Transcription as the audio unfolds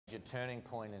a turning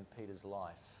point in Peter's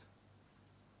life.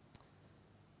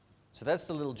 So that's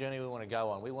the little journey we want to go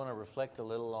on. We want to reflect a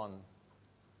little on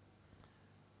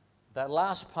that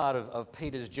last part of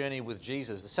Peter's journey with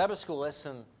Jesus. The Sabbath school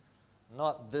lesson,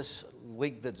 not this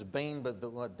week that's been,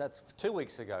 but that's 2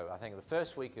 weeks ago, I think, the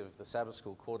first week of the Sabbath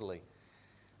school quarterly,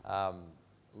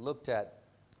 looked at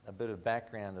a bit of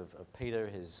background of Peter,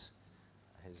 his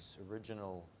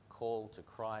original call to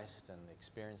Christ and the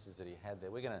experiences that he had there.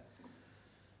 We're going to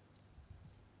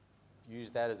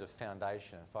use that as a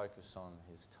foundation and focus on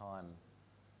his time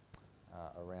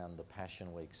around the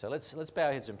Passion Week. So let's bow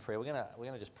our heads in prayer. We're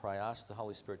going to just pray, ask the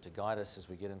Holy Spirit to guide us as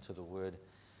we get into the Word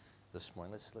this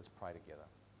morning. Let's pray together.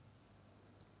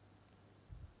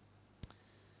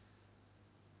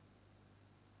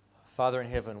 Father in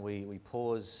heaven, we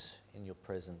pause in your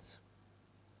presence.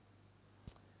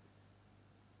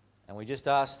 And we just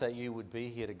ask that you would be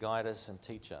here to guide us and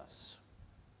teach us.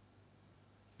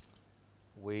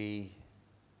 We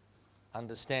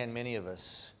understand, many of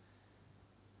us,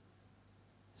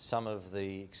 some of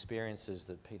the experiences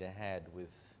that Peter had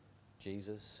with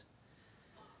Jesus.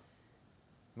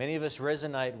 Many of us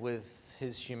resonate with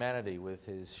his humanity, with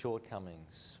his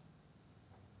shortcomings,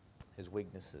 his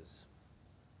weaknesses.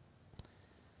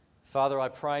 Father, I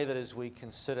pray that as we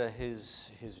consider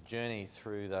his journey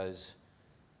through those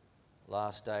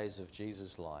last days of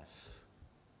Jesus' life,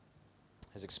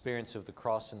 his experience of the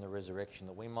cross and the resurrection,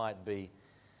 that we might be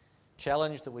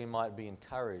challenged, that we might be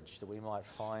encouraged, that we might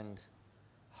find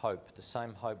hope, the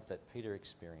same hope that Peter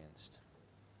experienced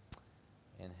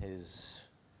in his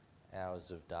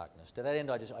hours of darkness. To that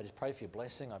end, I just pray for your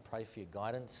blessing. I pray for your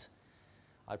guidance.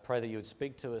 I pray that you would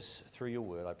speak to us through your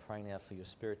word. I pray now for your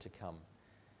Spirit to come.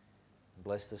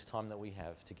 Bless this time that we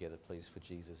have together, please, for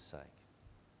Jesus' sake.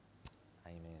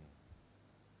 Amen.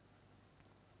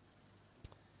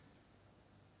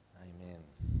 Amen.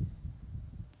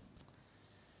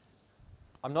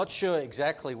 I'm not sure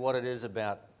exactly what it is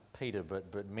about Peter,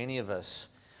 but many of us,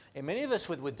 and many of us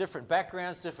with different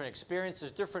backgrounds, different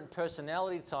experiences, different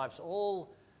personality types,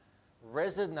 all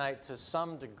resonate to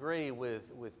some degree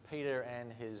with Peter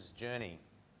and his journey.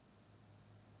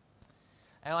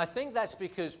 And I think that's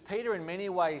because Peter in many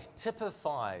ways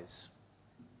typifies,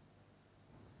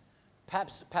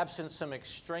 perhaps in some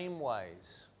extreme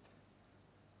ways,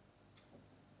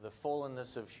 the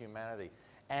fallenness of humanity.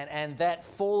 And that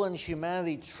fallen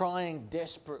humanity trying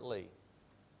desperately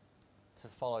to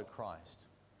follow Christ.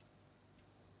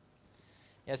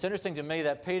 Yeah, it's interesting to me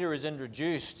that Peter is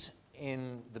introduced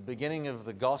in the beginning of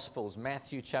the Gospels,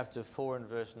 Matthew chapter 4 and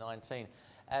verse 19,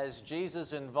 as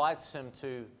Jesus invites him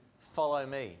to follow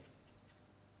me.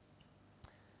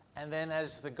 And then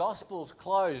as the Gospels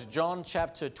close, John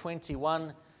chapter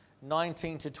 21,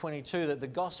 19 to 22, that the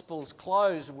Gospels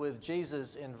close with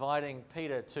Jesus inviting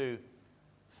Peter to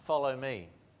follow me.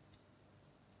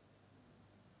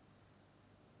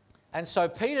 And so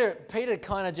Peter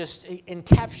kind of just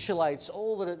encapsulates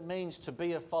all that it means to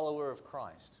be a follower of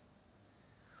Christ.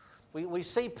 We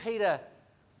see Peter,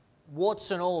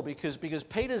 warts and all, because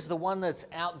Peter's the one that's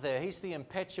out there. He's the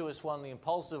impetuous one, the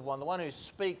impulsive one, the one who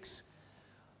speaks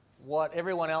what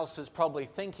everyone else is probably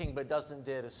thinking but doesn't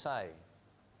dare to say.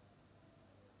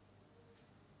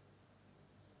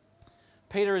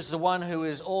 Peter is the one who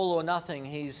is all or nothing.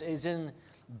 He's in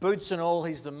boots and all.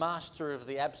 He's the master of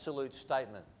the absolute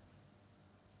statement.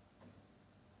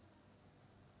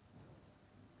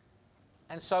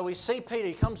 And so we see Peter,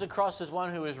 he comes across as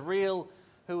one who is real,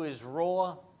 who is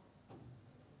raw,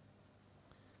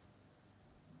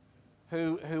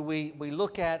 who we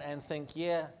look at and think,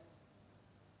 yeah,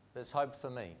 there's hope for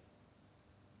me.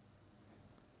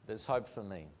 There's hope for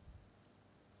me.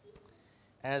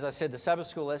 And as I said, the Sabbath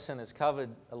school lesson has covered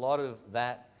a lot of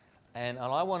that. And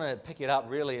I want to pick it up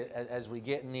really as we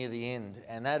get near the end.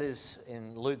 And that is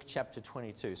in Luke chapter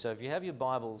 22. So if you have your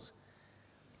Bibles,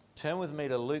 turn with me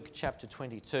to Luke chapter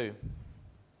 22.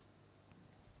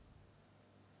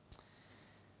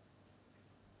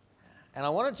 And I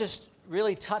want to just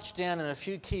really touch down in a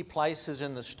few key places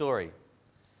in the story.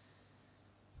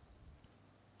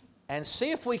 And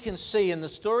see if we can see in the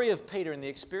story of Peter, in the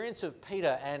experience of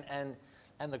Peter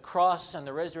and the cross and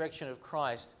the resurrection of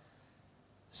Christ,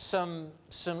 some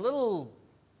little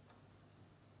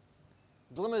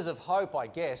glimmers of hope, I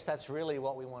guess. That's really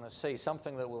what we want to see,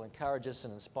 something that will encourage us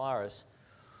and inspire us.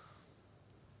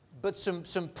 But some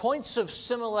points of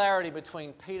similarity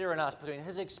between Peter and us, between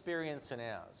his experience and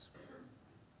ours.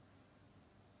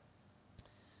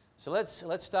 So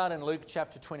let's start in Luke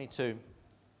chapter 22.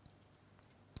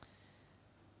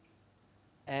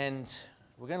 And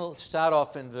we're going to start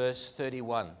off in verse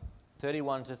 31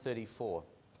 to 34.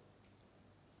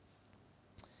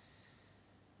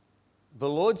 the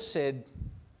Lord said,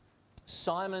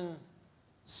 Simon,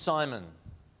 Simon.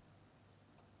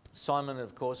 Simon,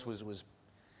 of course, was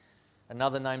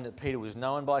another name that Peter was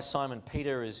known by. Simon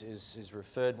Peter is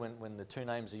referred when the two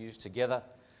names are used together.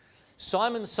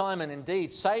 Simon, Simon,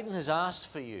 indeed, Satan has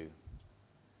asked for you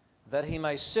that he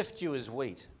may sift you as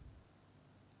wheat.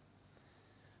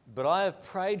 But I have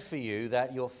prayed for you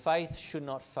that your faith should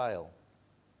not fail.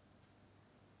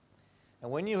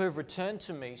 And when you have returned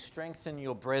to me, strengthen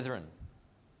your brethren.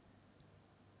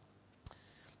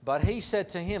 But he said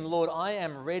to him, Lord, I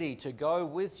am ready to go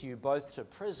with you both to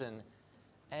prison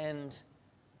and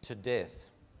to death.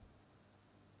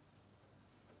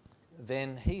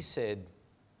 Then he said,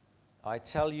 I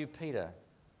tell you, Peter,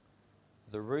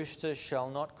 the rooster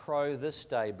shall not crow this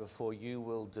day before you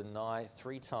will deny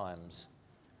 3 times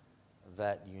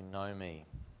that you know me.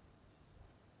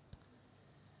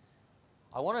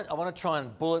 I want to try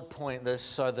and bullet point this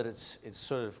so that it's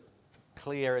sort of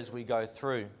clear as we go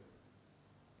through.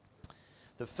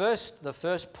 The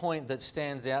first point that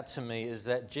stands out to me is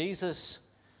that Jesus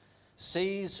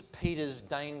sees Peter's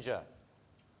danger.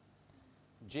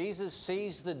 Jesus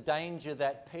sees the danger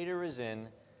that Peter is in,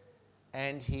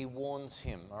 and he warns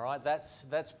him. All right, that's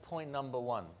point number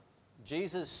 1.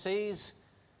 Jesus sees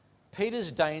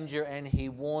Peter's danger and he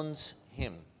warns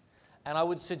him. And I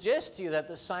would suggest to you that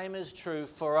the same is true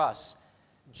for us.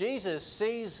 Jesus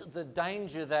sees the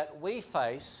danger that we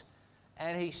face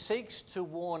and he seeks to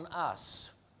warn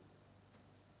us.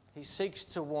 He seeks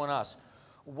to warn us.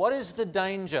 What is the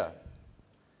danger?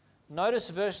 Notice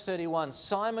verse 31.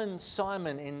 Simon,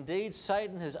 Simon, indeed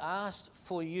Satan has asked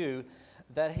for you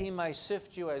that he may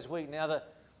sift you as wheat. Now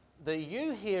the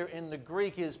you here in the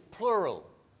Greek is plural.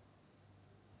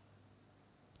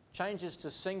 Changes to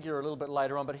singular a little bit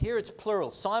later on, but here it's plural.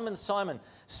 Simon, Simon,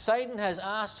 Satan has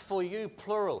asked for you,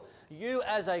 plural. You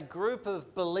as a group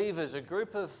of believers, a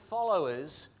group of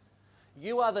followers,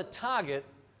 you are the target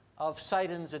of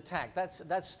Satan's attack.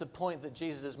 That's the point that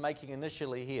Jesus is making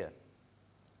initially here.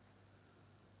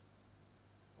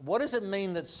 What does it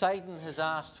mean that Satan has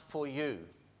asked for you?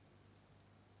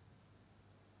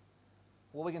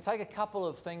 Well, we can take a couple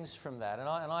of things from that, and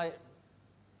I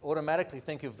automatically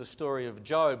think of the story of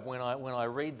Job when I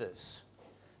read this.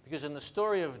 Because in the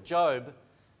story of Job,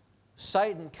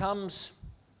 Satan comes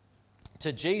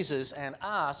to Jesus and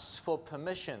asks for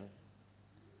permission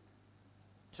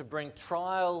to bring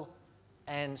trial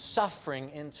and suffering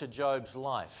into Job's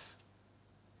life.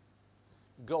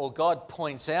 God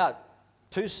points out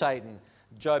to Satan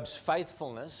Job's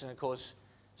faithfulness, and of course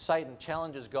Satan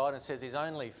challenges God and says he's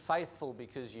only faithful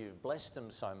because you've blessed him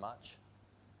so much.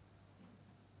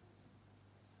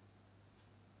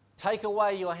 Take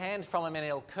away your hand from him and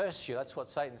he'll curse you. That's what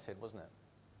Satan said, wasn't it?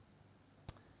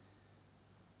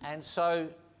 And so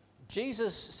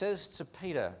Jesus says to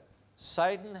Peter,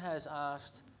 Satan has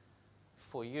asked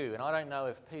for you. And I don't know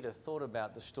if Peter thought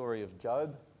about the story of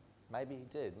Job. Maybe he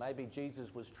did. Maybe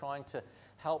Jesus was trying to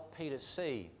help Peter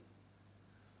see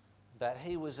that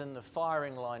he was in the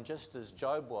firing line just as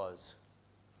Job was.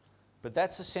 But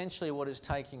that's essentially what is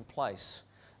taking place.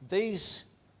 These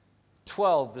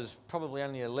 12, there's probably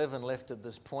only 11 left at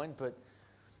this point, but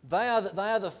they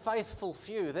are the faithful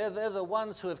few. They're the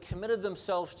ones who have committed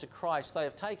themselves to Christ. They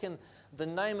have taken the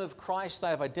name of Christ. They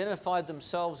have identified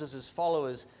themselves as his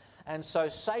followers. And so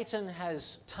Satan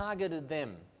has targeted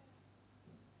them.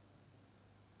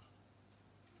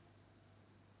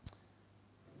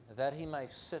 That he may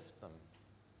sift them.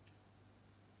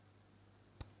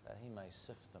 That he may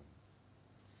sift them.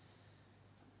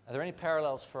 Are there any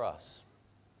parallels for us?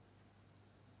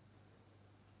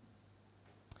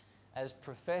 As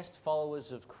professed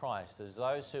followers of Christ, as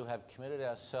those who have committed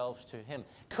ourselves to him,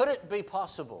 could it be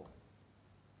possible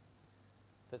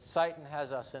that Satan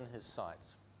has us in his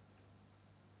sights?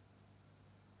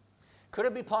 Could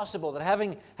it be possible that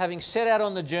having set out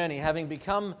on the journey, having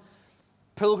become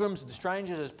pilgrims and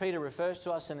strangers, as Peter refers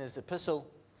to us in his epistle,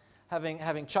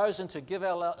 having chosen to give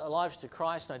our lives to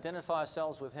Christ and identify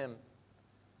ourselves with him,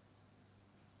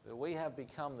 that we have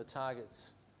become the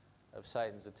targets of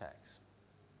Satan's attacks?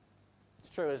 It's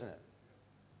true, isn't it?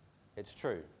 It's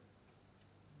true.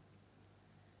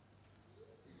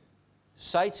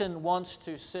 Satan wants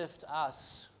to sift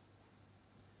us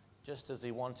just as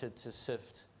he wanted to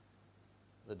sift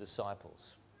the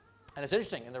disciples. And it's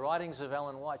interesting, in the writings of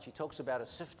Ellen White, she talks about a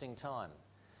sifting time.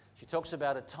 She talks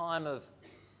about a time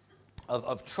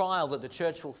of trial that the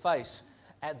church will face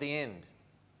at the end.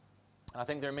 And I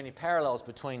think there are many parallels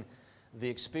between the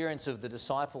experience of the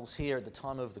disciples here at the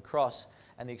time of the cross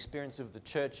and the experience of the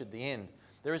church at the end.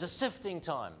 There is a sifting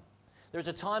time. There is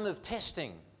a time of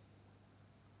testing.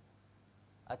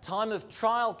 A time of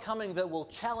trial coming that will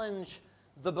challenge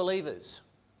the believers.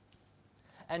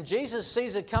 And Jesus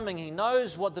sees it coming. He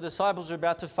knows what the disciples are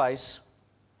about to face,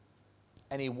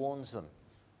 and he warns them.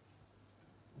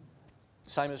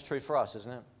 Same is true for us,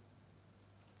 isn't it?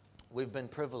 We've been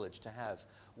privileged to have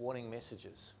warning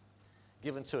messages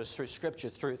given to us through Scripture,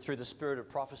 through the spirit of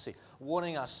prophecy,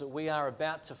 warning us that we are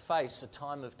about to face a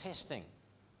time of testing.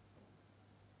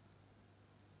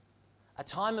 A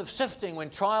time of sifting when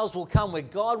trials will come, where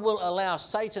God will allow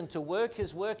Satan to work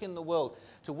his work in the world,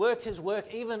 to work his work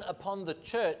even upon the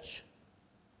church,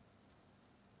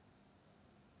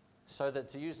 so that,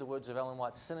 to use the words of Ellen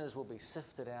White, sinners will be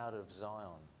sifted out of Zion.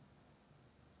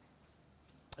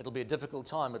 It'll be a difficult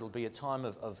time. It'll be a time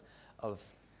of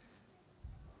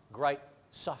great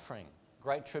suffering,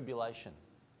 great tribulation.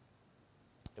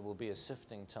 It will be a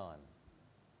sifting time.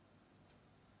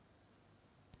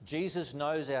 Jesus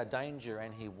knows our danger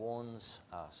and he warns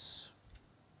us.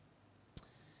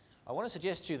 I want to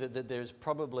suggest to you that there's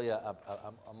probably a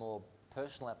more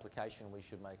personal application we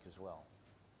should make as well.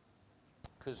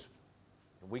 Because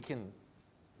we can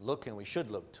look, and we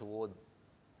should look, toward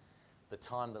the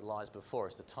time that lies before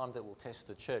us, the time that will test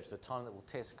the church, the time that will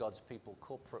test God's people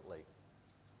corporately.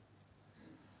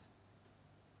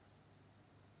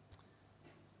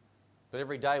 But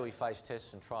every day we face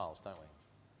tests and trials, don't we?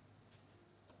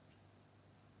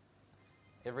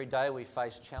 Every day we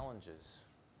face challenges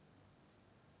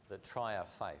that try our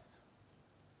faith.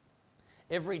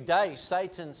 Every day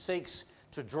Satan seeks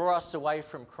to draw us away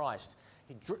from Christ.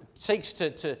 He seeks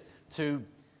to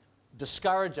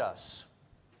discourage us,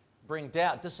 bring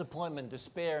doubt, disappointment,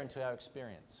 despair into our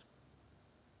experience.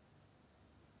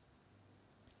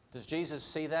 Does Jesus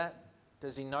see that?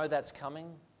 Does he know that's coming?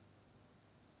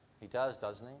 He does,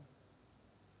 doesn't he?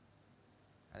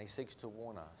 And he seeks to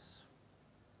warn us.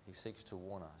 He seeks to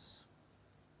warn us.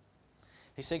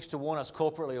 He seeks to warn us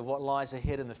corporately of what lies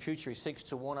ahead in the future. He seeks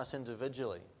to warn us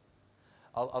individually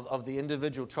of the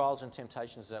individual trials and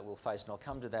temptations that we'll face. And I'll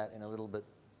come to that in a little bit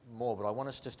more, but I want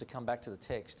us just to come back to the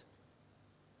text.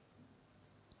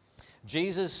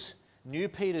 Jesus knew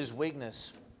Peter's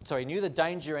weakness. He knew the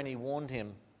danger and he warned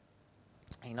him.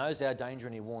 He knows our danger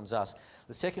and he warns us.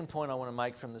 The second point I want to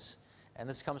make from this, and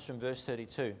this comes from verse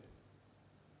 32.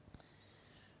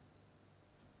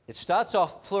 It starts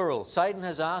off plural. Satan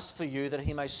has asked for you that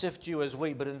he may sift you as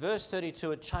wheat. But in verse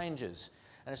 32 it changes.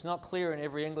 And it's not clear in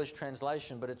every English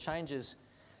translation, but it changes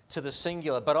to the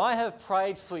singular. But I have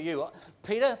prayed for you.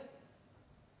 Peter,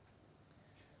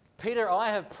 I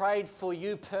have prayed for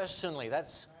you personally.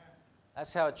 That's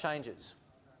how it changes.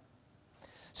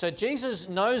 So Jesus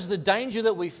knows the danger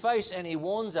that we face and he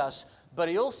warns us, but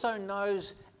he also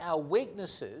knows our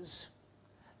weaknesses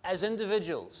as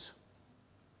individuals.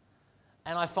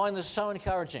 And I find this so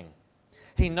encouraging.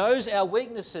 He knows our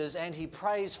weaknesses and he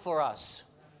prays for us.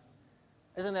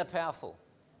 Isn't that powerful?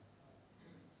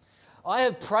 I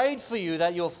have prayed for you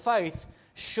that your faith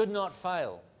should not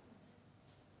fail.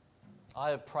 I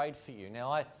have prayed for you.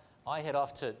 Now, I head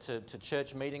off to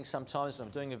church meetings sometimes when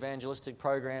I'm doing evangelistic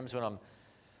programs, when I'm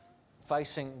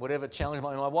facing whatever challenge.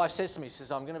 My wife says to me, she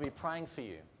says, I'm going to be praying for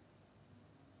you.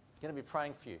 I'm going to be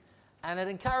praying for you. And it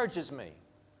encourages me.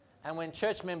 And when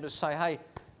church members say, hey,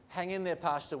 hang in there,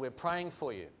 Pastor, we're praying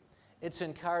for you, it's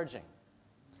encouraging.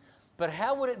 But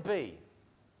how would it be?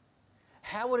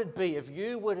 How would it be if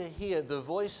you were to hear the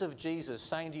voice of Jesus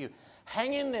saying to you,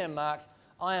 hang in there, Mark,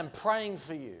 I am praying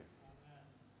for you.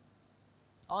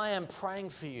 I am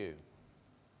praying for you.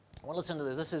 Well, listen to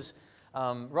this. This is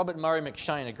Robert Murray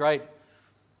McShane, a great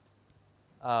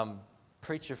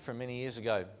preacher from many years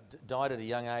ago, died at a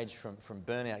young age from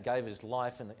burnout, gave his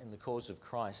life in the cause of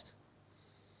Christ.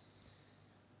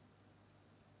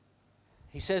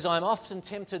 He says, I'm often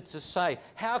tempted to say,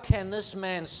 how can this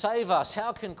man save us?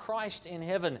 How can Christ in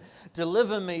heaven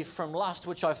deliver me from lust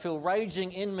which I feel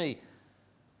raging in me,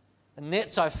 and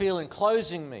nets I feel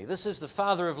enclosing me? This is the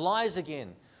father of lies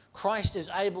again. Christ is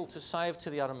able to save to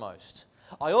the uttermost.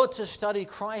 I ought to study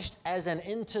Christ as an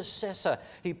intercessor.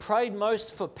 He prayed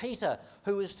most for Peter,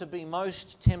 who is to be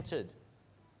most tempted.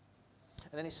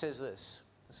 And then he says this.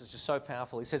 This is just so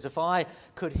powerful. He says, if I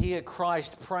could hear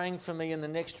Christ praying for me in the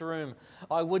next room,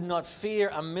 I would not fear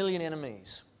a million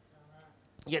enemies.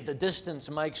 Yet the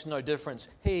distance makes no difference.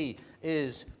 He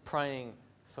is praying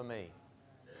for me.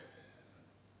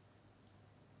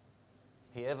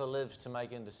 He ever lives to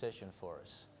make intercession for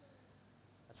us.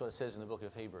 That's what it says in the book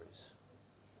of Hebrews.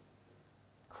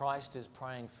 Christ is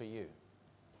praying for you.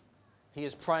 He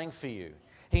is praying for you.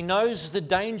 He knows the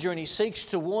danger and he seeks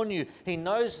to warn you. He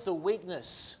knows the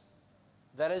weakness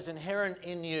that is inherent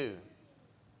in you.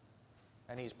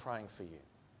 And he's praying for you.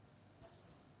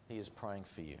 He is praying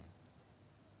for you.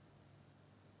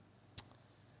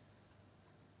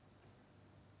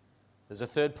 There's a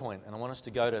third point, and I want us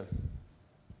to go to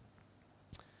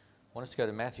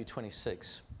Matthew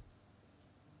 26.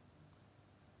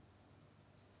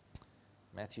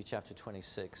 Matthew chapter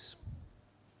 26.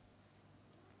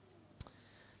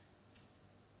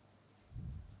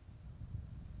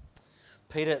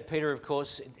 Peter, of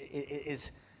course,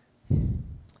 is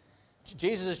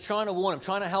Jesus is trying to warn him,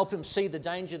 trying to help him see the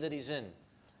danger that he's in.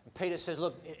 And Peter says,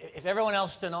 look, if everyone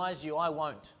else denies you, I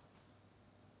won't.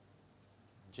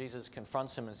 Jesus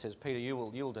confronts him and says, Peter, you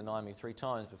will deny me 3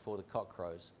 times before the cock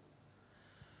crows.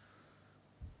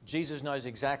 Jesus knows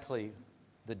exactly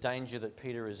the danger that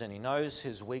Peter is in. He knows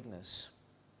his weakness.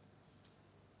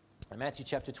 In Matthew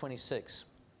chapter 26,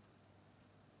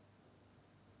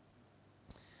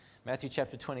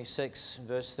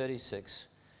 verse 36,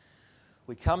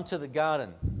 we come to the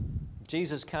garden.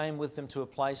 Jesus came with them to a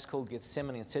place called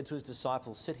Gethsemane and said to his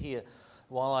disciples, sit here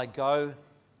while I go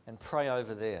and pray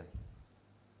over there.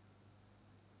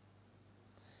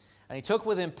 And he took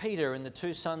with him Peter and the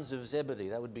 2 sons of Zebedee,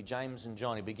 that would be James and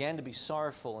John. He began to be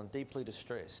sorrowful and deeply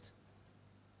distressed.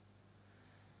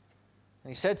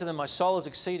 And he said to them, my soul is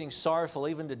exceeding sorrowful,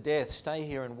 even to death. Stay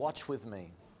here and watch with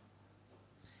me.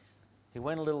 He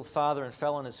went a little farther and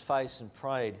fell on his face and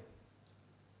prayed,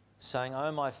 saying,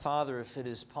 O my Father, if it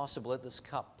is possible, let this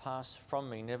cup pass from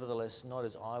me. Nevertheless, not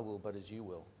as I will, but as you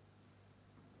will.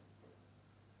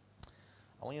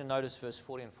 I want you to notice verse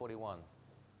 40 and 41.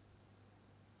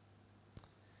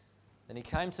 Then he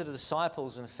came to the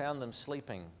disciples and found them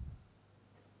sleeping.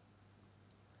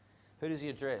 Who does he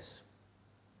address?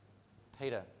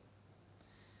 Peter.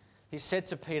 He said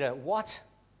to Peter, what?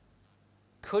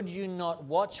 Could you not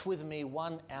watch with me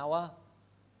 1 hour?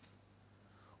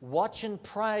 Watch and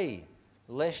pray,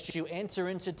 lest you enter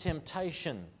into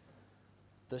temptation.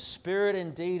 The spirit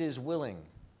indeed is willing,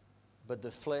 but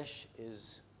the flesh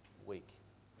is weak.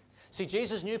 See,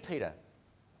 Jesus knew Peter.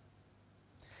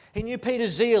 He knew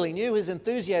Peter's zeal, he knew his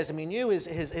enthusiasm, he knew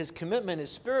his commitment,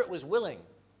 his spirit was willing.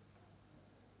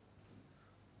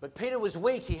 But Peter was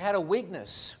weak, he had a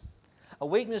weakness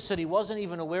that he wasn't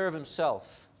even aware of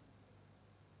himself.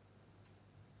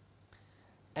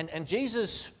 And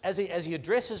Jesus, as he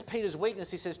addresses Peter's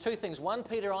weakness, he says 2 things. 1,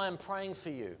 Peter, I am praying for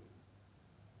you.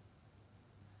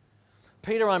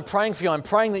 Peter, I'm praying for you. I'm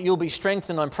praying that you'll be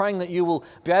strengthened. I'm praying that you will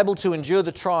be able to endure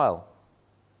the trial.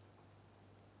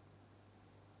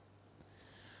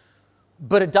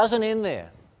 But it doesn't end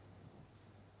there.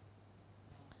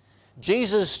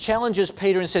 Jesus challenges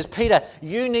Peter and says, Peter,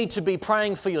 you need to be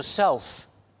praying for yourself.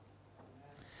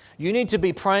 You need to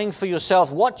be praying for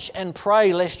yourself. Watch and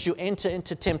pray lest you enter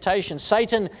into temptation.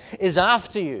 Satan is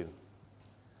after you.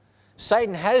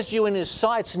 Satan has you in his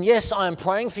sights, and yes, I am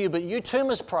praying for you, but you too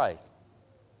must pray.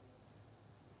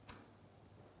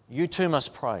 You too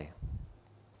must pray.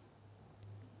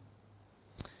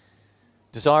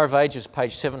 Desire of Ages,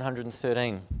 page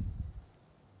 713.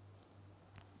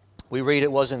 We read,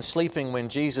 it was in sleeping when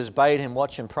Jesus bade him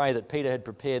watch and pray that Peter had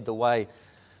prepared the way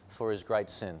for his great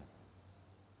sin.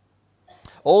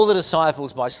 All the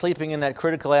disciples, by sleeping in that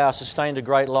critical hour, sustained a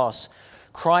great loss.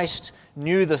 Christ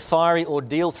knew the fiery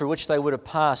ordeal through which they would have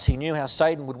passed. He knew how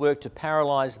Satan would work to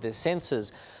paralyze their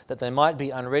senses, that they might be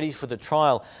unready for the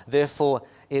trial. Therefore,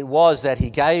 it was that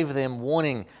he gave them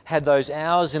warning. Had those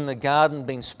hours in the garden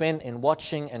been spent in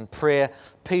watching and prayer,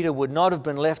 Peter would not have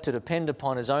been left to depend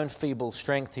upon his own feeble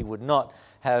strength. He would not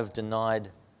have denied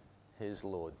his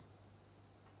Lord.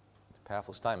 It's a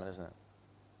powerful statement, isn't it?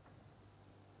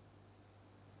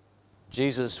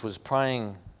 Jesus was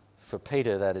praying for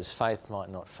Peter that his faith might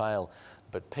not fail,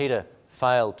 but Peter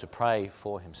failed to pray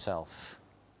for himself.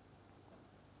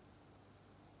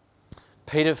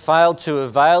 Peter failed to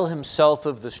avail himself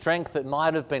of the strength that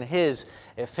might have been his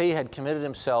if he had committed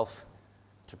himself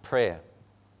to prayer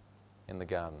in the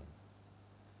garden.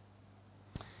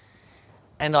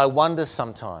 And I wonder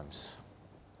sometimes,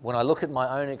 when I look at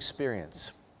my own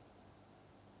experience,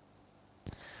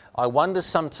 I wonder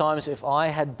sometimes if I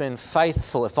had been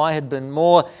faithful, if I had been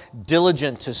more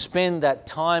diligent to spend that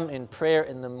time in prayer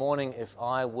in the morning, if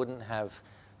I wouldn't have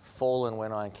fallen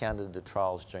when I encountered the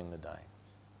trials during the day.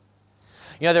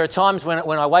 You know, there are times when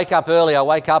I wake up early, I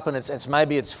wake up and it's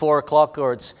maybe it's 4 o'clock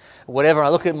or it's whatever. I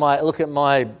look at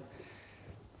my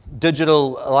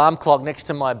digital alarm clock next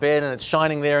to my bed and it's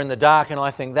shining there in the dark and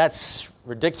I think, that's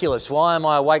ridiculous. Why am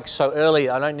I awake so early?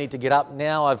 I don't need to get up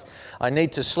now. I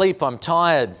need to sleep. I'm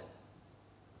tired.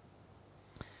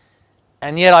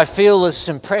 And yet I feel this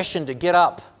impression to get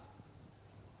up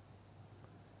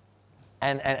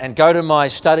and go to my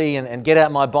study and get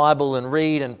out my Bible and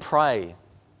read and pray.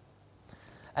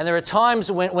 And there are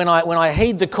times when I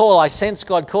heed the call, I sense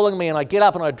God calling me, and I get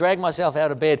up and I drag myself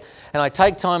out of bed and I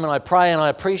take time and I pray and I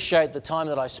appreciate the time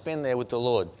that I spend there with the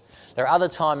Lord. There are other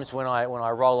times when I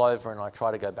roll over and I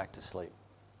try to go back to sleep.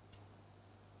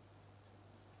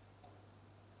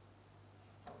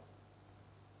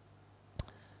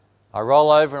 I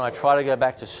roll over and I try to go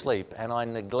back to sleep, and I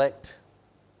neglect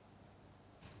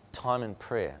time in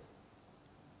prayer.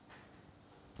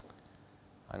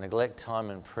 I neglect time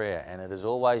in prayer, and it is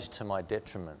always to my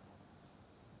detriment.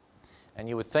 And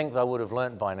you would think I would have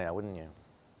learnt by now, wouldn't you?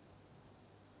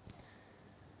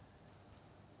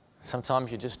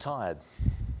 Sometimes you're just tired.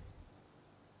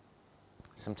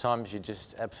 Sometimes you're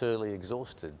just absolutely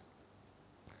exhausted.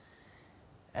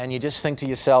 And you just think to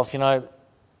yourself,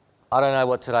 I don't know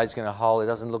what today's going to hold. It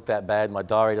doesn't look that bad. My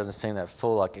diary doesn't seem that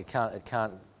full. Like it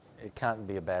can't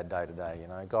be a bad day today.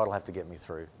 God will have to get me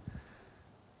through.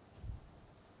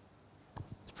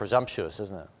 It's presumptuous,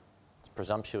 isn't it? It's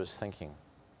presumptuous thinking.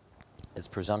 It's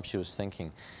presumptuous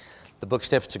thinking. The book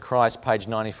Steps to Christ, page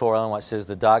 94, Ellen White says,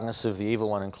 "The darkness of the evil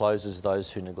one encloses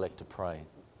those who neglect to pray.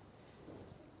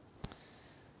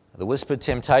 The whispered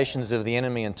temptations of the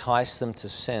enemy entice them to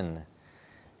sin.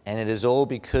 And it is all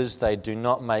because they do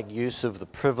not make use of the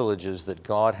privileges that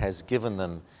God has given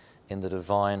them in the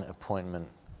divine appointment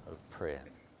of prayer."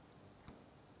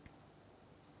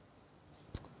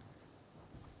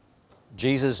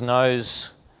 Jesus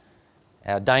knows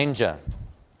our danger,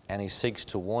 and he seeks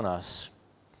to warn us.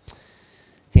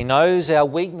 He knows our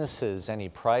weaknesses, and he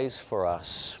prays for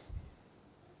us.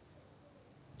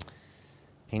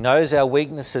 He knows our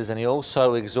weaknesses, and he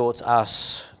also exhorts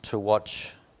us to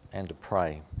watch and to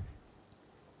pray.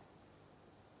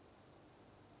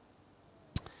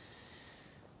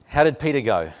 How did Peter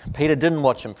go? Peter didn't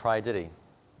watch and pray, did he?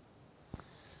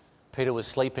 Peter was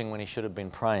sleeping when he should have been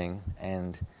praying,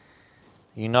 and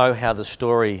you know how the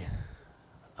story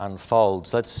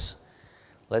unfolds.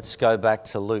 Let's go back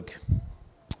to Luke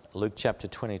chapter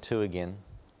 22 again.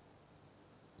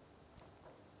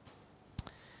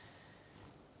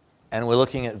 And we're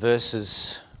looking at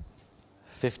verses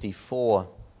 54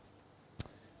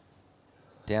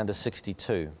 down to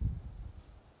 62.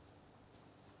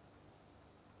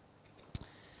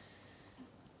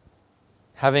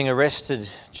 Having arrested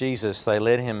Jesus, they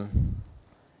led him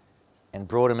and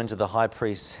brought him into the high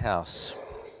priest's house.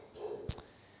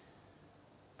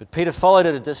 But Peter followed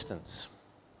at a distance.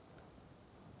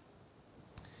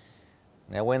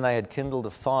 Now when they had kindled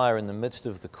a fire in the midst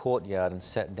of the courtyard and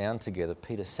sat down together,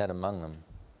 Peter sat among them.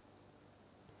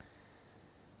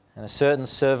 And a certain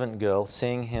servant girl,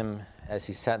 seeing him as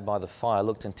he sat by the fire,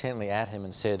 looked intently at him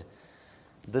and said,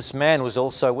 "This man was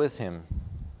also with him."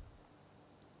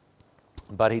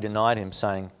 But he denied him,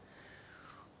 saying,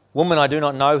 "Woman, I do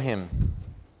not know him."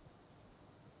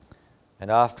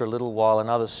 And after a little while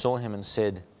another saw him and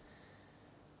said,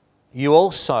 "You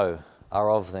also are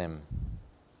of them."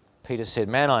 Peter said,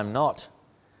 "Man, I am not."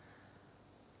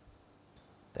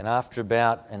 Then after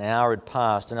about an hour had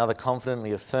passed, another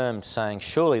confidently affirmed, saying,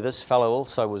 "Surely this fellow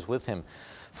also was with him,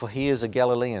 for he is a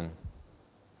Galilean."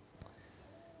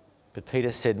 But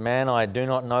Peter said, "Man, I do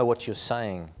not know what you're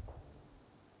saying."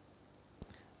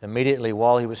 Immediately,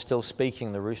 while he was still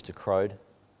speaking, the rooster crowed.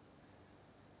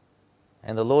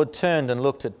 And the Lord turned and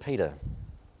looked at Peter.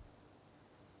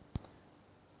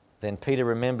 Then Peter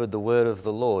remembered the word of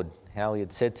the Lord, how he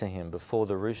had said to him, "Before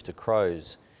the rooster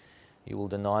crows, you will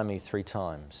deny me 3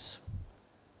 times."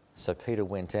 So Peter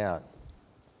went out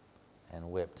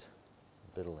and wept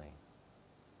bitterly.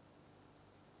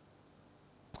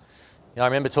 I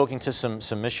remember talking to some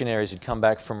missionaries who'd come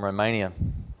back from Romania.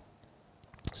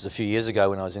 This was a few years ago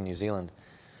when I was in New Zealand.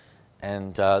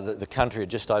 And the country had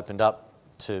just opened up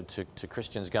to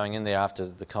Christians going in there after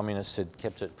the communists had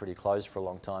kept it pretty closed for a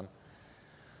long time.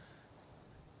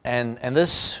 And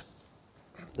this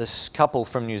couple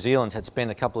from New Zealand had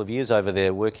spent a couple of years over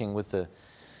there working with the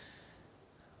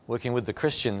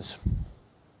Christians.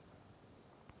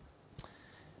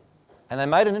 And they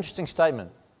made an interesting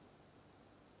statement.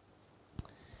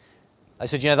 They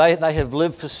said, they have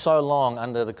lived for so long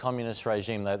under the communist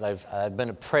regime. They've been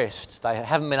oppressed. They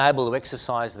haven't been able to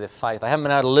exercise their faith. They haven't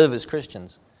been able to live as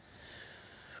Christians.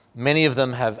 Many of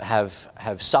them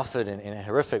have suffered in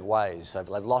horrific ways. They've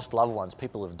lost loved ones.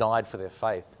 People have died for their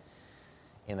faith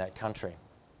in that country.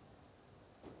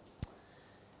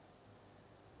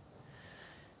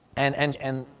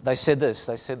 And they said this.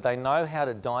 They said they know how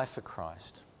to die for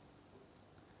Christ,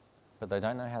 but they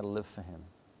don't know how to live for him.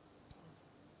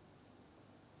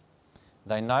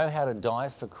 They know how to die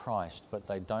for Christ, but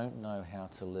they don't know how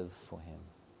to live for him.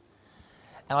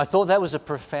 And I thought that was a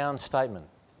profound statement.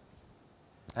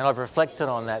 And I've reflected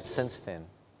on that since then.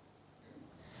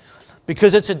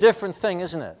 Because it's a different thing,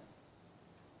 isn't it?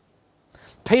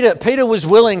 Peter was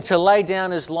willing to lay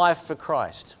down his life for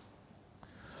Christ.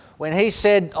 When he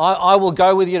said, I will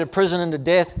go with you to prison and to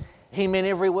death, he meant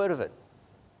every word of it.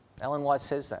 Ellen White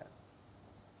says that.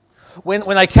 When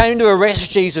they came to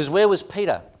arrest Jesus, where was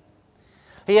Peter?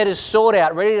 He had his sword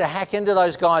out, ready to hack into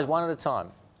those guys one at a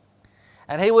time.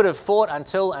 And he would have fought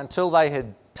until they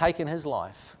had taken his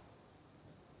life,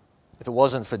 if it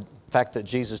wasn't for the fact that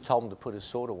Jesus told him to put his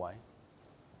sword away.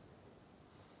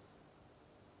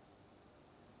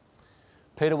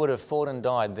 Peter would have fought and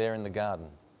died there in the garden.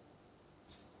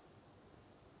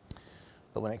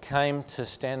 But when it came to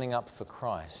standing up for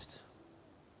Christ,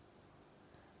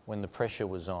 when the pressure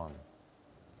was on,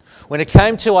 when it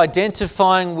came to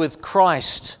identifying with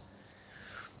Christ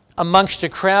amongst a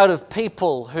crowd of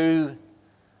people who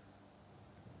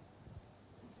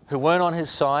weren't on his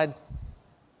side,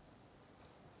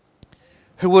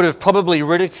 who would have probably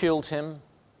ridiculed him,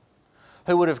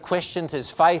 who would have questioned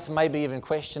his faith, maybe even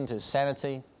questioned his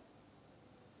sanity,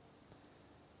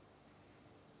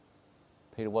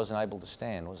 Peter wasn't able to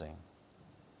stand, was he?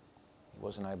 He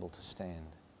wasn't able to stand.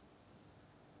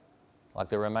 Like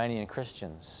the Romanian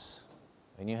Christians,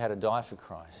 he knew how to die for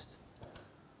Christ,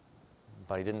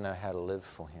 but he didn't know how to live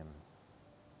for him.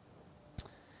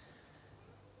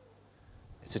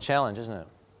 It's a challenge, isn't it?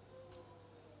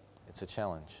 It's a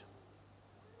challenge.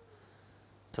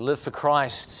 To live for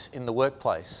Christ in the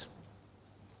workplace,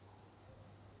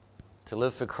 to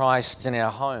live for Christ in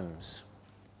our homes.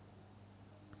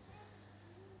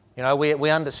 You know, we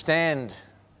understand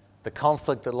the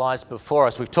conflict that lies before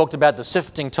us. We've talked about the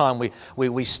sifting time.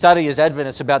 We study as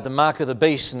Adventists about the mark of the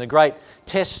beast and the great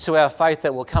tests to our faith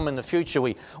that will come in the future.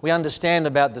 We understand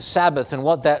about the Sabbath and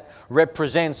what that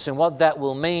represents and what that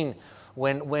will mean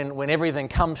when everything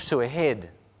comes to a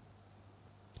head.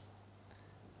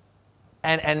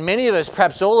 And many of us,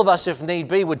 perhaps all of us if need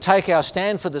be, would take our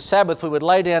stand for the Sabbath. We would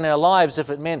lay down our lives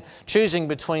if it meant choosing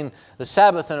between the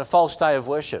Sabbath and a false day of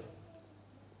worship.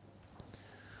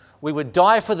 We would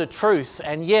die for the truth,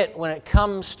 and yet when it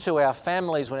comes to our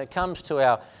families, when it comes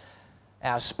to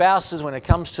our spouses, when it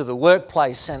comes to the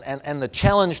workplace and the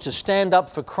challenge to stand up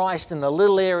for Christ in the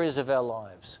little areas of our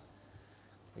lives,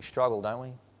 we struggle, don't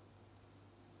we?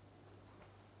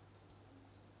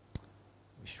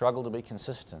 We struggle to be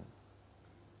consistent.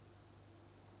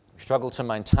 We struggle to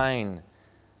maintain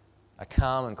a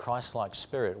calm and Christ-like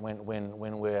spirit when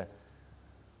we're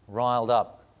riled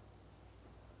up.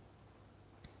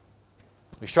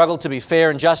 We struggle to be fair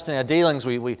and just in our dealings.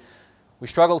 We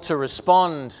struggle to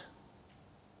respond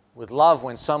with love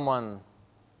when someone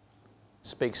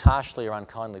speaks harshly or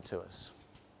unkindly to us.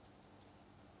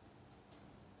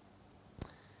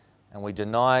 And we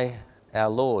deny our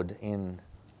Lord in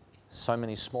so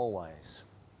many small ways.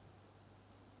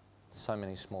 So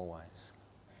many small ways.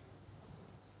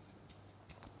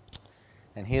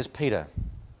 And here's Peter.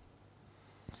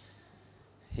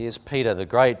 Here's Peter, the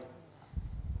great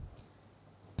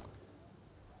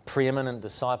preeminent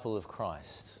disciple of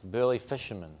Christ, burly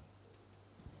fisherman,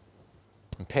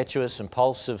 impetuous,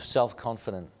 impulsive,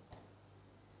 self-confident.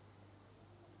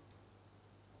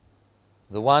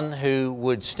 The one who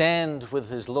would stand with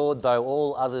his Lord though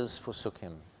all others forsook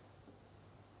him.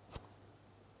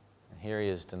 And here he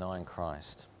is denying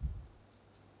Christ.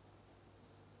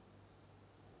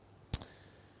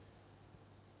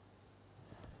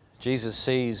 Jesus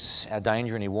sees our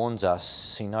danger and he warns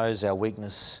us. He knows our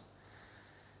weakness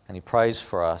and he prays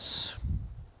for us.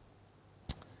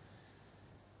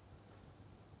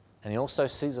 And he also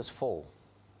sees us fall.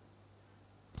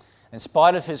 In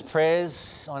spite of his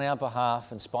prayers on our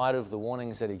behalf, in spite of the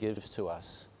warnings that he gives to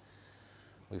us,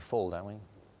 we fall, don't we?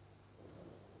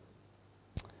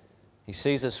 He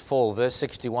sees us fall. Verse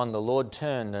 61, the Lord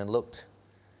turned and looked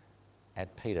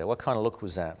at Peter. What kind of look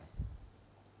was that?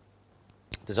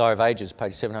 Desire of Ages,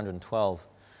 page 712.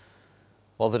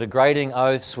 While the degrading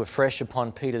oaths were fresh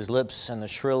upon Peter's lips and the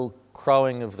shrill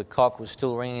crowing of the cock was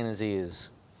still ringing in his ears,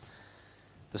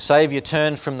 the Saviour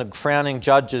turned from the frowning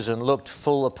judges and looked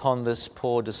full upon this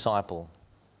poor disciple.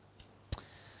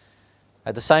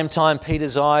 At the same time,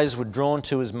 Peter's eyes were drawn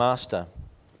to his master.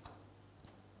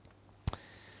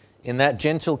 In that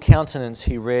gentle countenance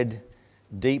he read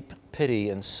deep pity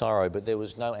and sorrow, but there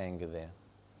was no anger there.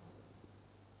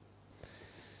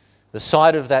 The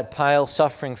sight of that pale,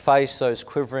 suffering face, those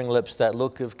quivering lips, that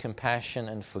look of compassion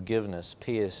and forgiveness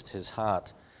pierced his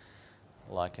heart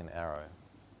like an arrow.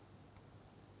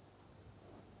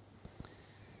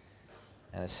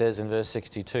 And it says in verse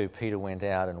 62, Peter went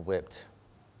out and wept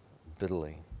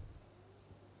bitterly.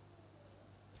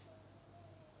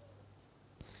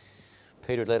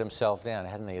 Peter had let himself down,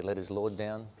 hadn't he? He had let his Lord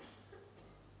down.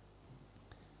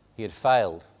 He had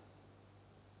failed.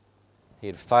 He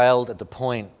had failed at the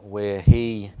point where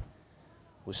he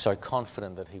was so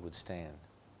confident that he would stand.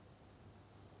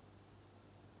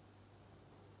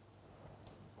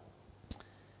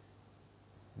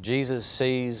 Jesus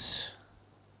sees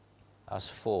us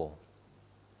fall.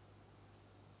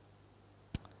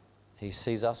 He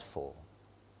sees us fall.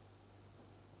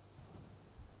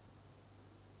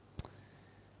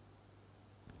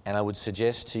 And I would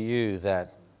suggest to you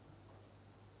that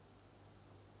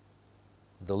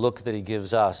the look that he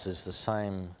gives us is the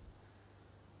same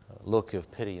look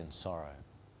of pity and sorrow,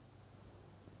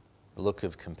 a look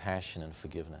of compassion and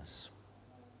forgiveness.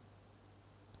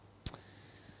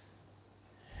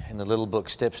 In the little book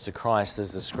Steps to Christ,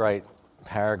 there's this great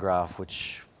paragraph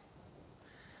which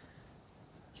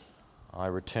I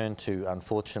return to,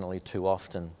 unfortunately, too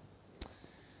often.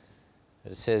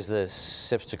 It says this,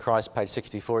 Steps to Christ, page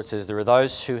 64, it says, "There are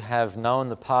those who have known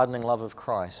the pardoning love of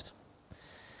Christ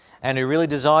and who really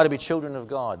desire to be children of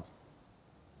God.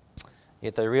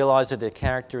 Yet they realize that their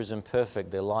character is imperfect,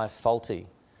 their life faulty,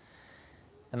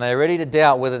 and they are ready to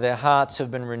doubt whether their hearts have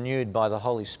been renewed by the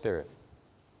Holy Spirit."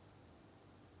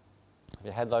 Have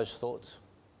you had those thoughts?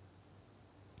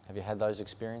 Have you had those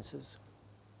experiences?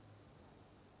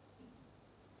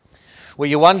 Where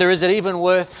you wonder, is it even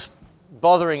worth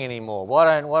bothering anymore?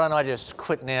 Why don't I just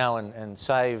quit now and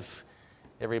save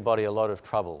everybody a lot of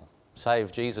trouble?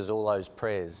 Save Jesus all those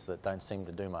prayers that don't seem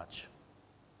to do much.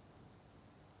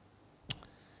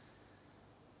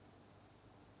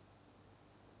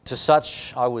 To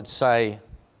such, I would say,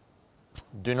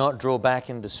 do not draw back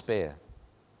in despair.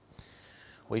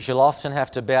 We shall often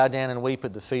have to bow down and weep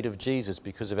at the feet of Jesus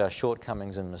because of our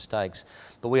shortcomings and mistakes,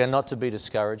 but we are not to be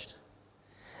discouraged.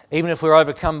 Even if we're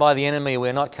overcome by the enemy,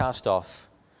 we're not cast off,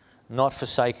 not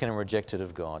forsaken and rejected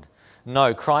of God.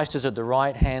 No, Christ is at the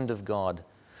right hand of God,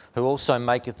 who also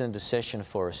maketh intercession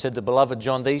for us. Said the beloved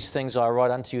John, "These things I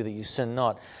write unto you that you sin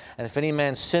not. And if any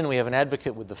man sin, we have an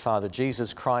advocate with the Father,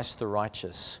 Jesus Christ the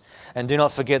righteous. And do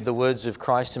not forget the words of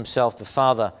Christ himself, the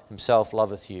Father himself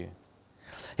loveth you.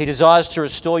 He desires to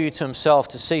restore you to himself,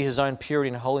 to see his own purity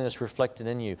and holiness reflected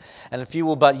in you. And if you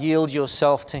will but yield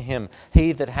yourself to him,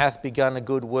 he that hath begun a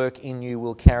good work in you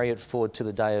will carry it forward to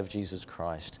the day of Jesus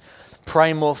Christ."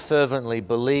 Pray more fervently,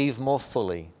 believe more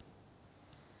fully.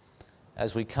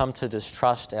 As we come to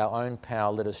distrust our own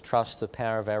power, let us trust the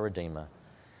power of our Redeemer,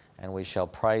 and we shall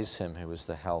praise him who is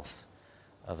the health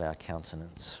of our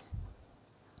countenance.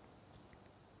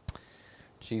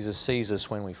 Jesus sees us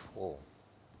when we fall.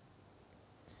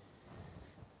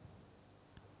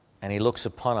 And he looks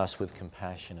upon us with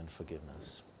compassion and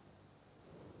forgiveness.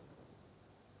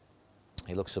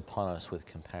 He looks upon us with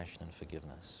compassion and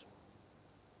forgiveness.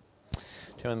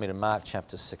 Turn with me to Mark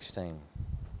chapter 16.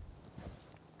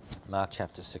 Mark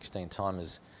chapter 16. Time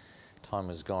is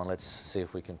gone. Let's see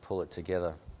if we can pull it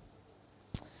together.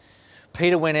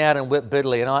 Peter went out and wept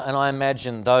bitterly, and I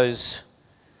imagine those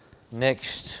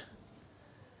next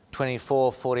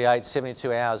 24, 48,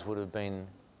 72 hours would have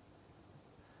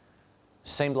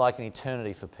seemed like an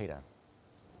eternity for Peter.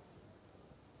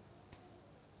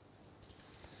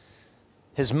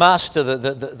 His master,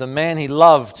 the man he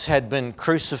loved, had been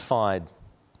crucified.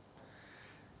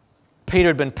 Peter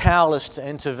had been powerless to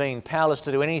intervene, powerless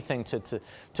to do anything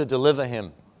to deliver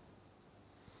him.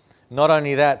 Not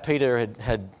only that, Peter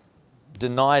had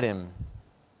denied him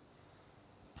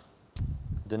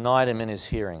in his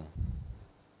hearing.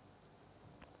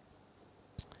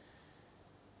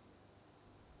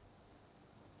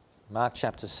 Mark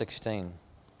chapter 16.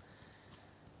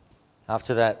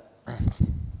 After that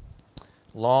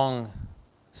long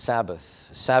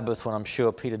Sabbath when I'm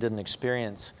sure Peter didn't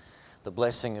experience the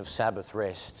blessing of Sabbath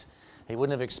rest, he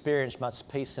wouldn't have experienced much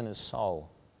peace in his soul.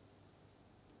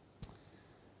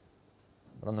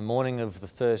 But on the morning of the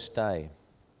first day,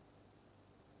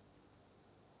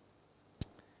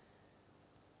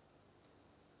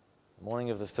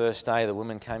 the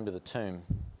women came to the tomb.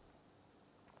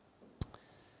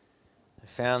 They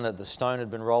found that the stone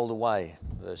had been rolled away,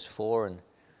 verse 4. And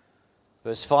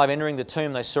verse 5, entering the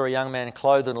tomb, they saw a young man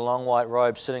clothed in a long white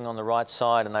robe sitting on the right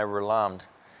side, and they were alarmed.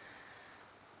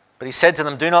 But he said to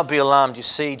them, "Do not be alarmed. You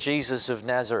see Jesus of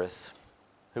Nazareth,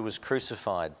 who was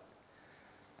crucified.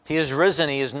 He is risen.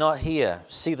 He is not here.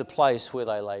 See the place where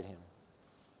they laid him."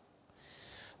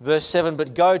 Verse 7,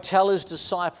 "But go tell his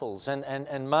disciples,"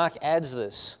 and Mark adds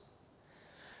this,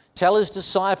 "tell his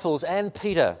disciples and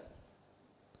Peter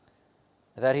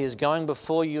that he is going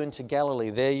before you into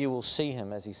Galilee. There you will see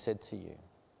him as he said to you."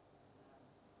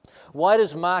 Why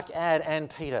does Mark add "and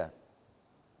Peter"?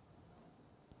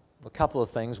 A couple of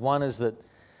things. One is that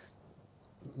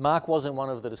Mark wasn't one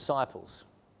of the disciples.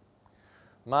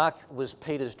 Mark was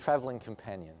Peter's traveling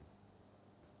companion.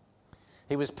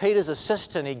 He was Peter's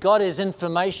assistant. He got his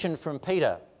information from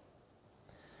Peter.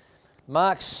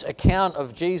 Mark's account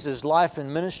of Jesus' life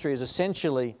and ministry is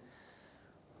essentially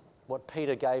what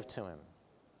Peter gave to him.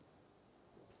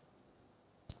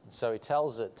 So he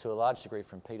tells it to a large degree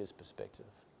from Peter's perspective.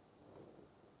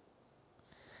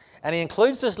 And he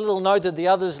includes this little note that the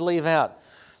others leave out.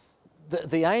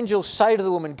 The angels say to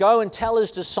the woman, "Go and tell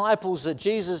his disciples that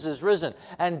Jesus is risen.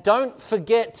 And don't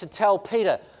forget to tell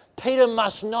Peter." Peter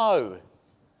must know.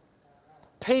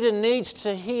 Peter needs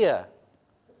to hear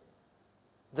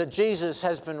that Jesus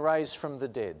has been raised from the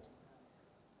dead.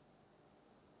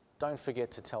 Don't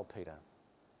forget to tell Peter.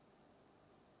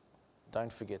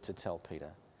 Don't forget to tell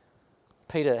Peter.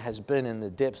 Peter has been in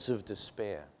the depths of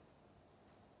despair.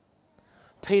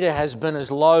 Peter has been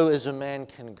as low as a man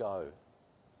can go.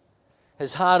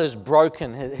 His heart is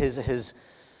broken. His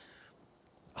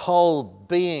whole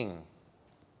being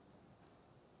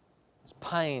is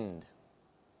pained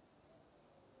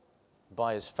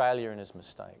by his failure and his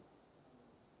mistake.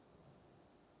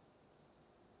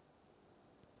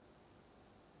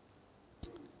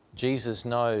 Jesus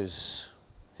knows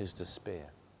his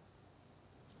despair.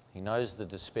 He knows the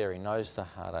despair. He knows the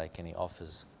heartache, and he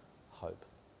offers hope.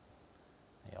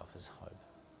 He offers hope.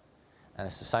 And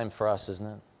it's the same for us, isn't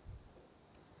it?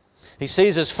 He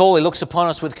sees us fall. He looks upon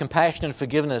us with compassion and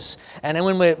forgiveness. And then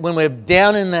when we're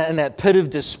down in that pit of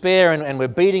despair and we're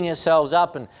beating ourselves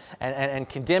up and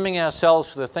condemning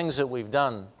ourselves for the things that we've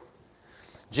done,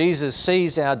 Jesus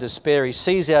sees our despair. He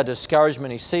sees our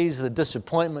discouragement. He sees the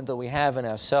disappointment that we have in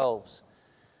ourselves.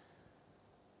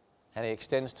 And he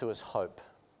extends to us hope.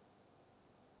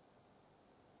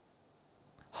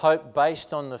 Hope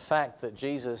based on the fact that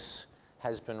Jesus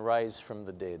has been raised from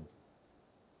the dead.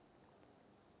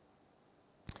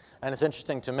 And it's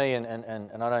interesting to me,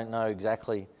 and I don't know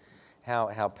exactly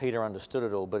how Peter understood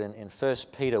it all, but in 1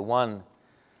 Peter 1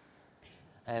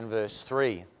 and verse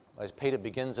 3, as Peter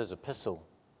begins his epistle,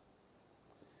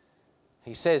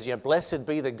 he says, "Blessed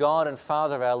be the God and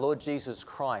Father of our Lord Jesus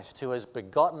Christ, who has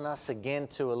begotten us again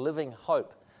to a living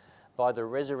hope by the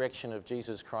resurrection of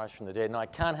Jesus Christ from the dead." And I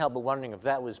can't help but wondering if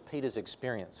that was Peter's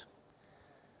experience.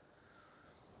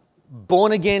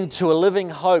 Born again to a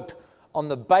living hope on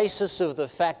the basis of the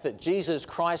fact that Jesus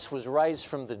Christ was raised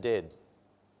from the dead.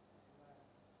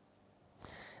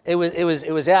 It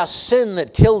was our sin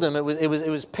that killed him. It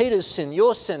was Peter's sin,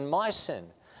 your sin, my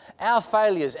sin, our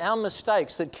failures, our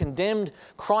mistakes that condemned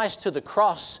Christ to the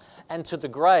cross and to the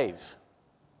grave.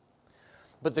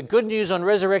 But the good news on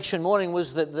resurrection morning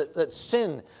was that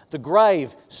sin, the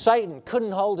grave, Satan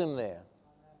couldn't hold him there.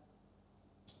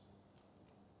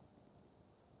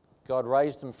 God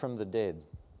raised him from the dead.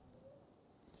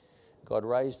 God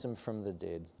raised him from the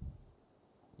dead.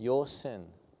 Your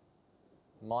sin,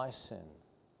 my sin,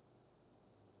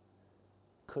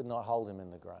 could not hold him in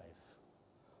the grave.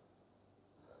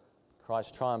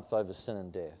 Christ triumphed over sin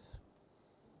and death.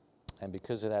 And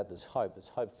because of that, there's hope. There's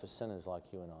hope for sinners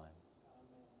like you and I.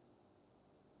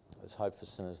 There's hope for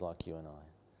sinners like you and I.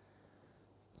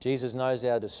 Jesus knows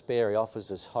our despair. He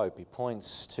offers us hope. He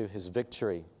points to his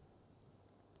victory.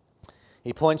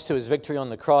 He points to his victory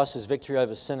on the cross, his victory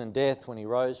over sin and death when he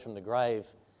rose from the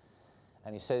grave.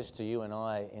 And he says to you and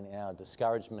I, in our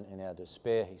discouragement, in our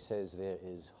despair, he says, there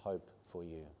is hope for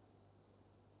you.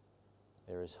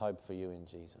 There is hope for you in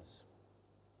Jesus.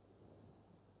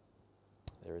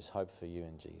 There is hope for you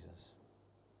in Jesus.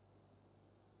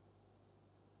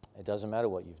 It doesn't matter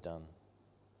what you've done.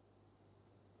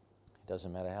 It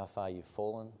doesn't matter how far you've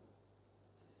fallen.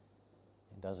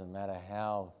 It doesn't matter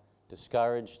how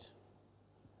discouraged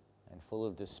and full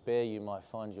of despair you might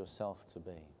find yourself to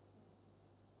be.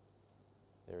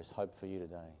 There is hope for you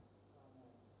today.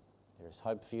 There is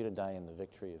hope for you today in the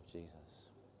victory of Jesus.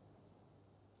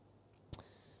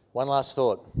 One last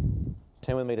thought.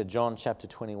 Turn with me to John chapter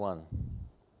 21.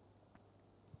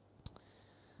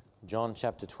 John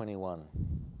chapter 21.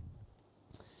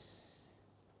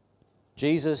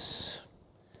 Jesus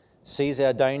sees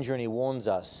our danger and he warns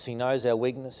us. He knows our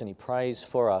weakness and he prays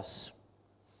for us.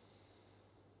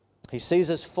 He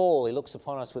sees us fall. He looks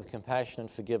upon us with compassion and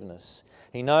forgiveness.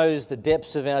 He knows the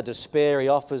depths of our despair. He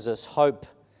offers us hope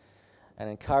and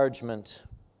encouragement.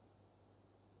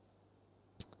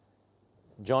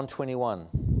 John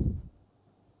 21.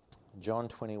 John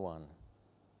 21.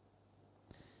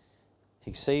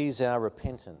 He sees our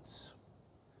repentance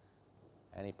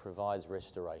and he provides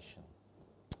restoration.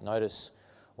 Notice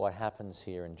what happens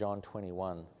here in John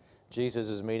 21. Jesus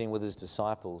is meeting with his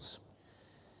disciples.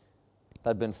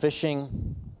 They'd been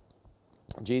fishing.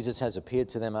 Jesus has appeared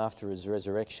to them after his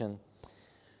resurrection.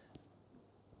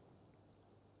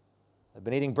 They've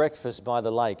been eating breakfast by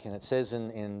the lake, and it says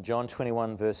in John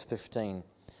 21, verse 15,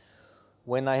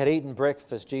 when they had eaten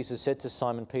breakfast, Jesus said to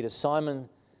Simon Peter, Simon,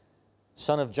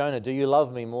 son of Jonah, do you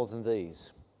love me more than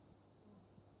these?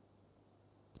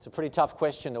 It's a pretty tough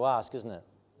question to ask, isn't it?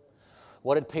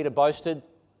 What had Peter boasted?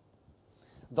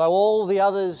 Though all the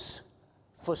others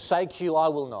forsake you, I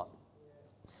will not.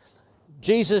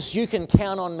 Jesus, you can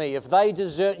count on me. If they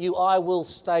desert you, I will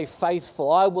stay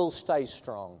faithful. I will stay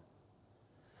strong.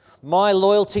 My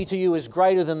loyalty to you is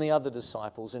greater than the other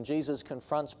disciples. And Jesus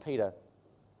confronts Peter.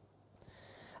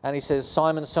 And he says,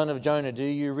 Simon, son of Jonah, do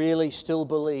you really still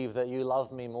believe that you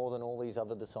love me more than all these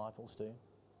other disciples do?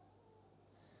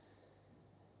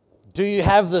 Do you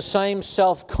have the same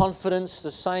self-confidence,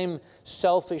 the same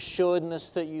self-assuredness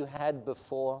that you had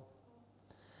before?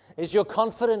 Is your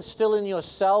confidence still in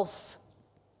yourself?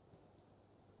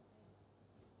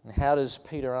 And how does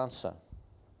Peter answer?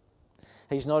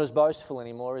 He's not as boastful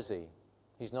anymore, is he?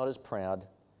 He's not as proud.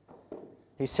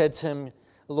 He said to him,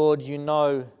 Lord, you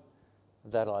know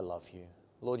that I love you.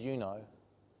 Lord, you know.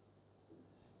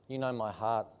 You know my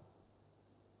heart.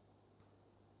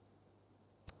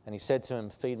 And he said to him,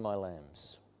 feed my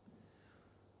lambs.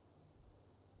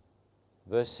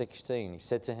 Verse 16, he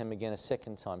said to him again a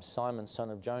second time, Simon, son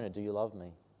of Jonah, do you love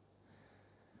me?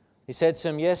 He said to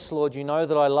him, yes, Lord, you know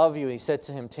that I love you. He said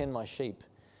to him, tend my sheep.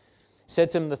 He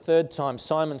said to him the third time,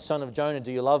 Simon, son of Jonah,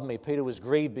 do you love me? Peter was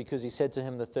grieved because he said to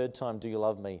him the third time, do you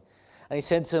love me? And he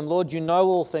said to him, Lord, you know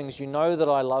all things. You know that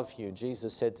I love you.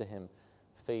 Jesus said to him,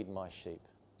 feed my sheep.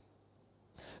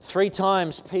 3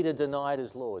 times Peter denied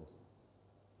his Lord.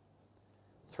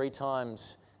 3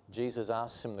 times Jesus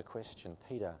asks him the question,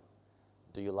 Peter,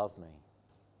 do you love me?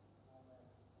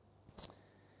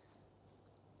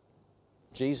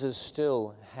 Jesus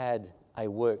still had a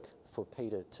work for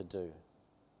Peter to do.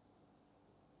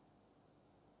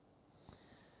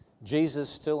 Jesus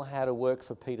still had a work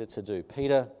for Peter to do.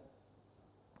 Peter,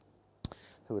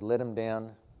 who had let him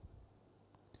down,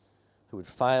 who had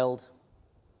failed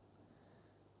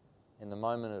in the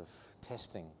moment of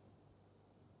testing,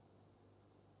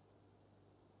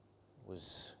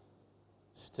 was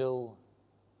still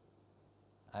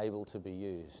able to be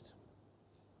used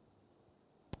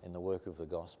in the work of the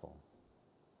gospel.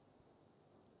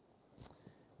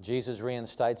 Jesus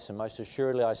reinstates him. Most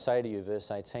assuredly I say to you,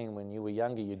 verse 18, when you were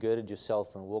younger you girded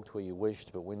yourself and walked where you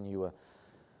wished, but when you are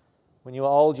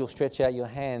old you'll stretch out your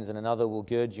hands and another will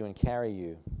gird you and carry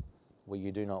you where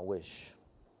you do not wish.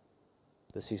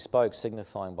 This he spoke,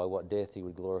 signifying by what death he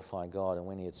would glorify God. And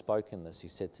when he had spoken this, he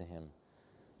said to him,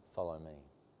 follow me.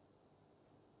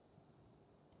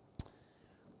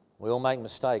 We all make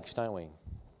mistakes, don't we?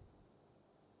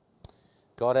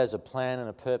 God has a plan and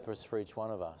a purpose for each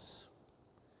one of us.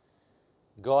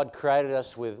 God created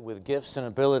us with gifts and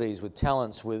abilities, with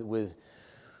talents, with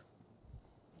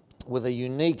a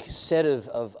unique set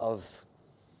of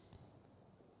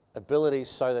abilities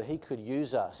so that he could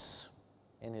use us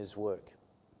in his work.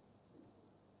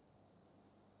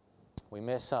 We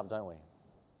mess up, don't we?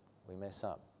 We mess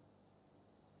up.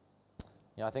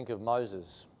 You know, I think of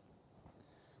Moses.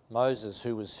 Moses,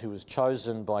 who was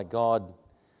chosen by God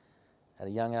at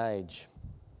a young age,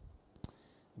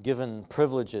 given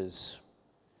privileges,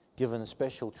 given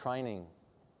special training.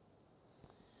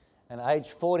 And at age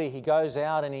 40, he goes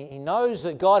out and he knows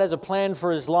that God has a plan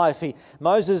for his life.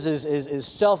 Moses is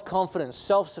self-confident,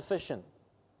 self-sufficient.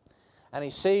 And he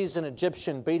sees an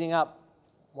Egyptian beating up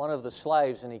one of the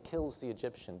slaves and he kills the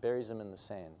Egyptian, buries him in the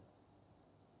sand.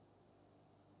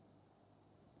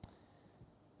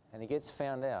 And he gets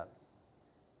found out.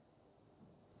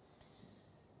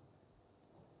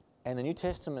 And the New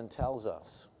Testament tells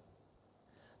us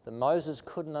that Moses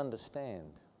couldn't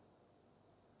understand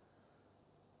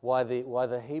why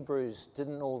the Hebrews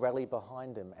didn't all rally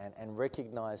behind him and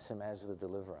recognize him as the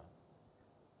deliverer.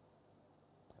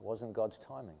 It wasn't God's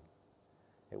timing.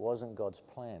 It wasn't God's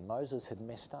plan. Moses had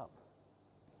messed up.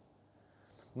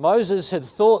 Moses had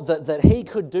thought that he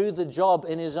could do the job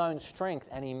in his own strength,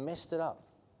 and he messed it up.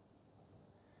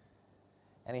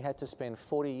 And he had to spend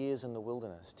 40 years in the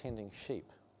wilderness tending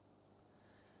sheep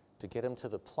to get him to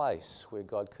the place where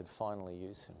God could finally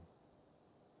use him.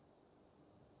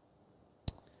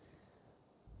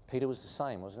 Peter was the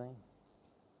same, wasn't he?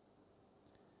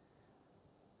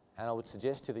 And I would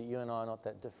suggest to you that you and I are not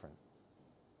that different.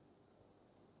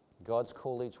 God's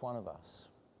called each one of us.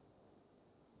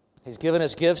 He's given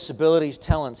us gifts, abilities,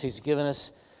 talents. He's given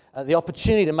us the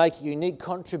opportunity to make a unique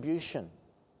contribution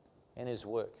in his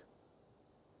work.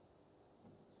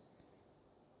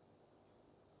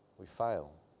 We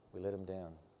fail. We let him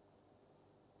down.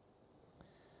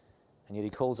 And yet he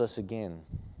calls us again.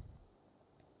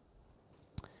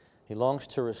 He longs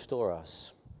to restore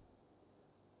us.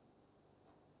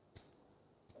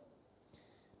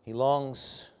 He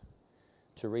longs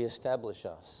to re-establish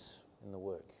us in the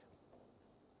work.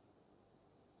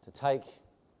 To take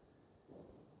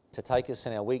us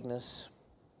in our weakness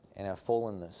and our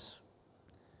fallenness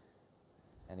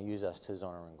and to use us to his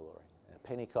honour and glory. And at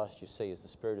Pentecost, you see, as the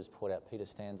Spirit is poured out, Peter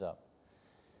stands up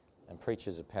and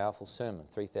preaches a powerful sermon.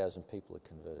 3,000 people are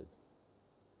converted.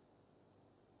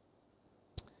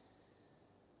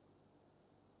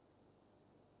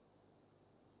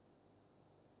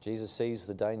 Jesus sees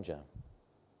the danger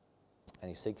and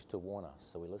he seeks to warn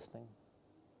us. Are we listening?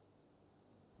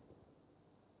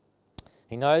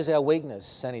 He knows our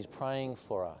weakness and he's praying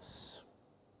for us.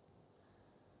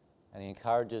 And he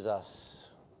encourages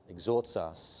us, exhorts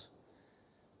us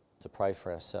to pray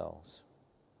for ourselves.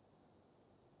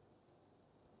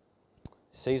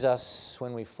 He sees us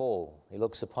when we fall. He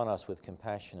looks upon us with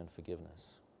compassion and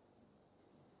forgiveness.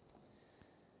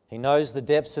 He knows the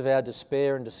depths of our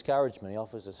despair and discouragement. He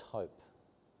offers us hope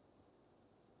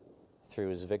through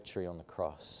his victory on the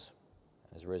cross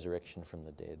and his resurrection from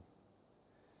the dead.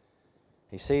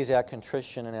 He sees our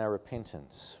contrition and our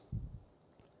repentance,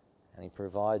 and he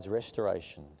provides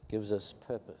restoration, gives us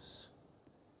purpose,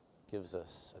 gives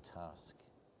us a task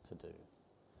to do.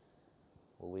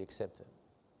 Will we accept it?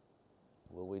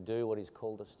 Will we do what he's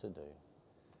called us to do?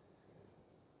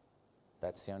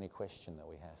 That's the only question that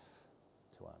we have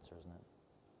to answer, isn't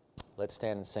it? Let's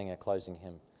stand and sing our closing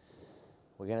hymn.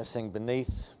 We're going to sing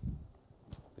Beneath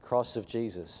the Cross of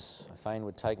Jesus. I fain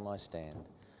would take my stand.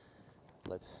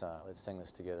 Let's sing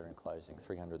this together in closing,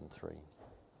 303.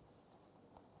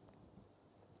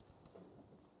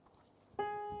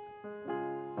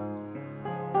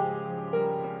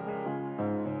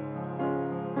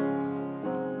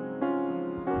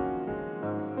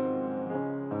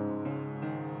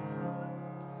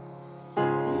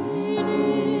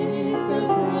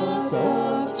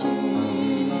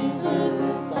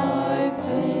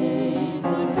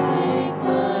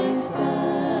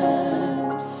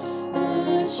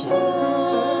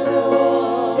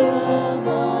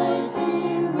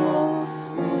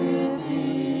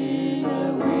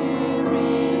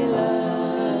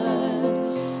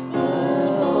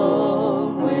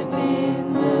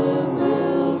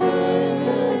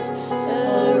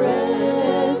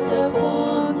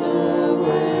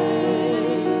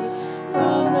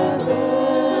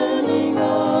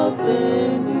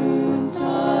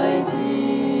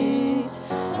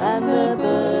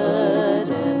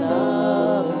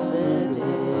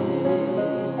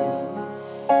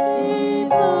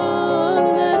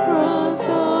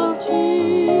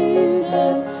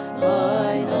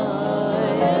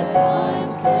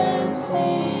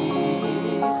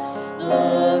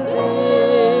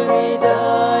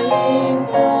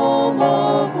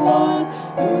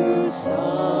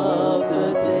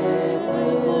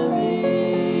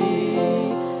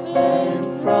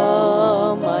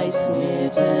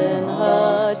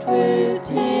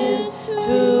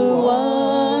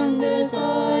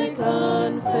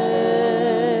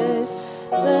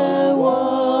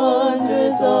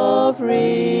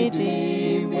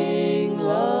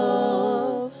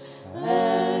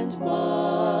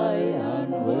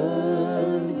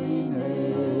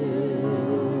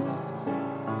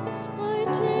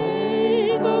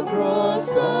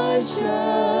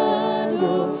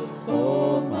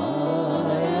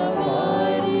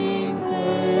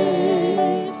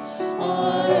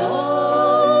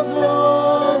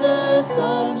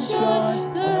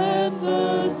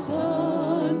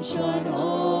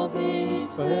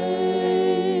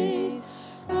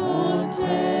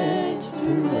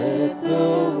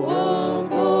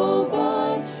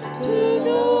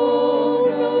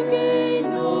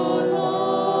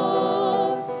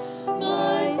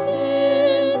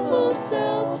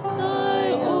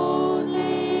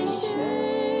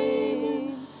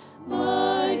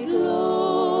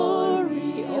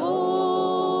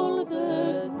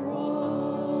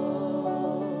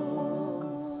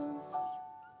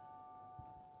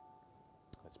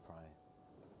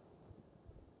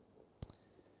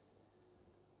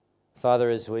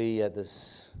 Father, as we at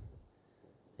this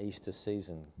Easter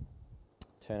season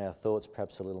turn our thoughts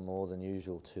perhaps a little more than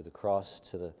usual to the cross,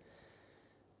 to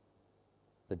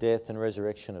the death and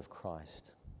resurrection of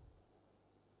Christ,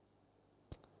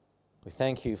 we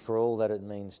thank you for all that it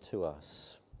means to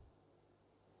us.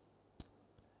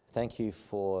 Thank you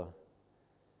for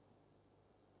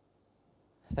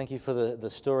the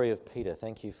story of Peter.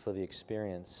 Thank you for the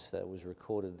experience that was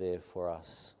recorded there for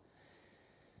us.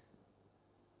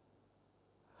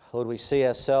 Lord, we see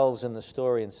ourselves in the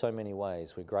story in so many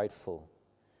ways. We're grateful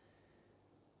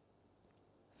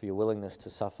for your willingness to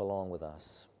suffer along with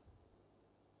us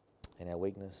in our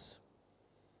weakness,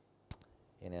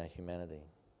 in our humanity.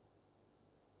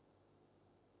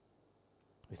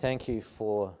 We thank you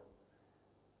for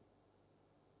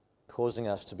causing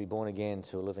us to be born again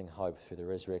to a living hope through the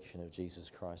resurrection of Jesus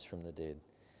Christ from the dead,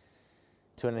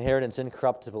 to an inheritance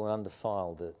incorruptible and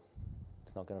undefiled that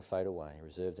it's not going to fade away,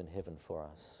 reserved in heaven for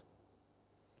us.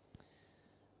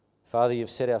 Father, you've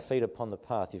set our feet upon the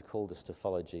path. You've called us to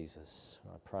follow Jesus.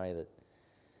 And I pray that,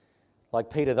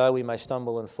 like Peter, though we may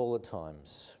stumble and fall at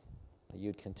times, that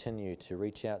you'd continue to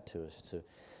reach out to us, to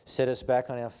set us back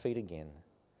on our feet again,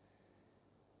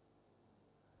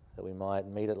 that we might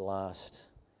meet at last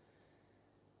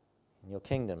in your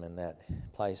kingdom, in that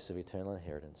place of eternal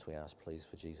inheritance, we ask, please,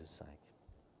 for Jesus' sake.